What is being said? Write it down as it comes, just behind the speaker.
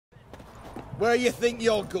Where you think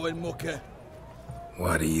you're going, mucker?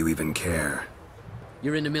 Why do you even care?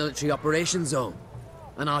 You're in the military operations zone,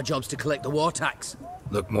 and our job's to collect the war tax.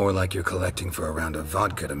 Look more like you're collecting for a round of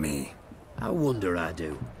vodka to me. I wonder I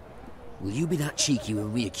do. Will you be that cheeky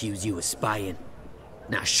when we accuse you of spying?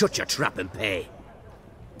 Now shut your trap and pay.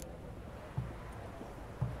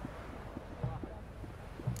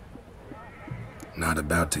 Not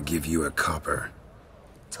about to give you a copper.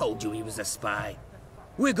 Told you he was a spy.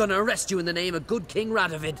 We're gonna arrest you in the name of good King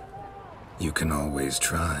Radovid. You can always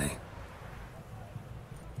try.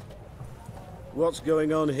 What's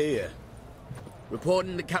going on here?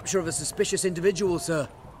 Reporting the capture of a suspicious individual, sir.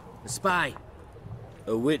 A spy.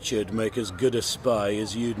 A witcher'd make as good a spy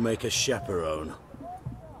as you'd make a chaperone.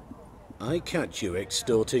 I catch you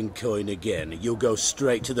extorting coin again, you'll go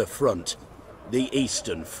straight to the front. The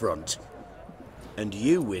Eastern Front. And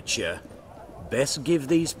you, Witcher, best give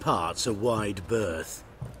these parts a wide berth.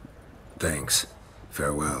 Thanks.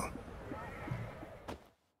 Farewell.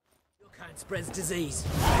 Your kind spreads disease,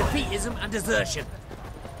 defeatism and desertion.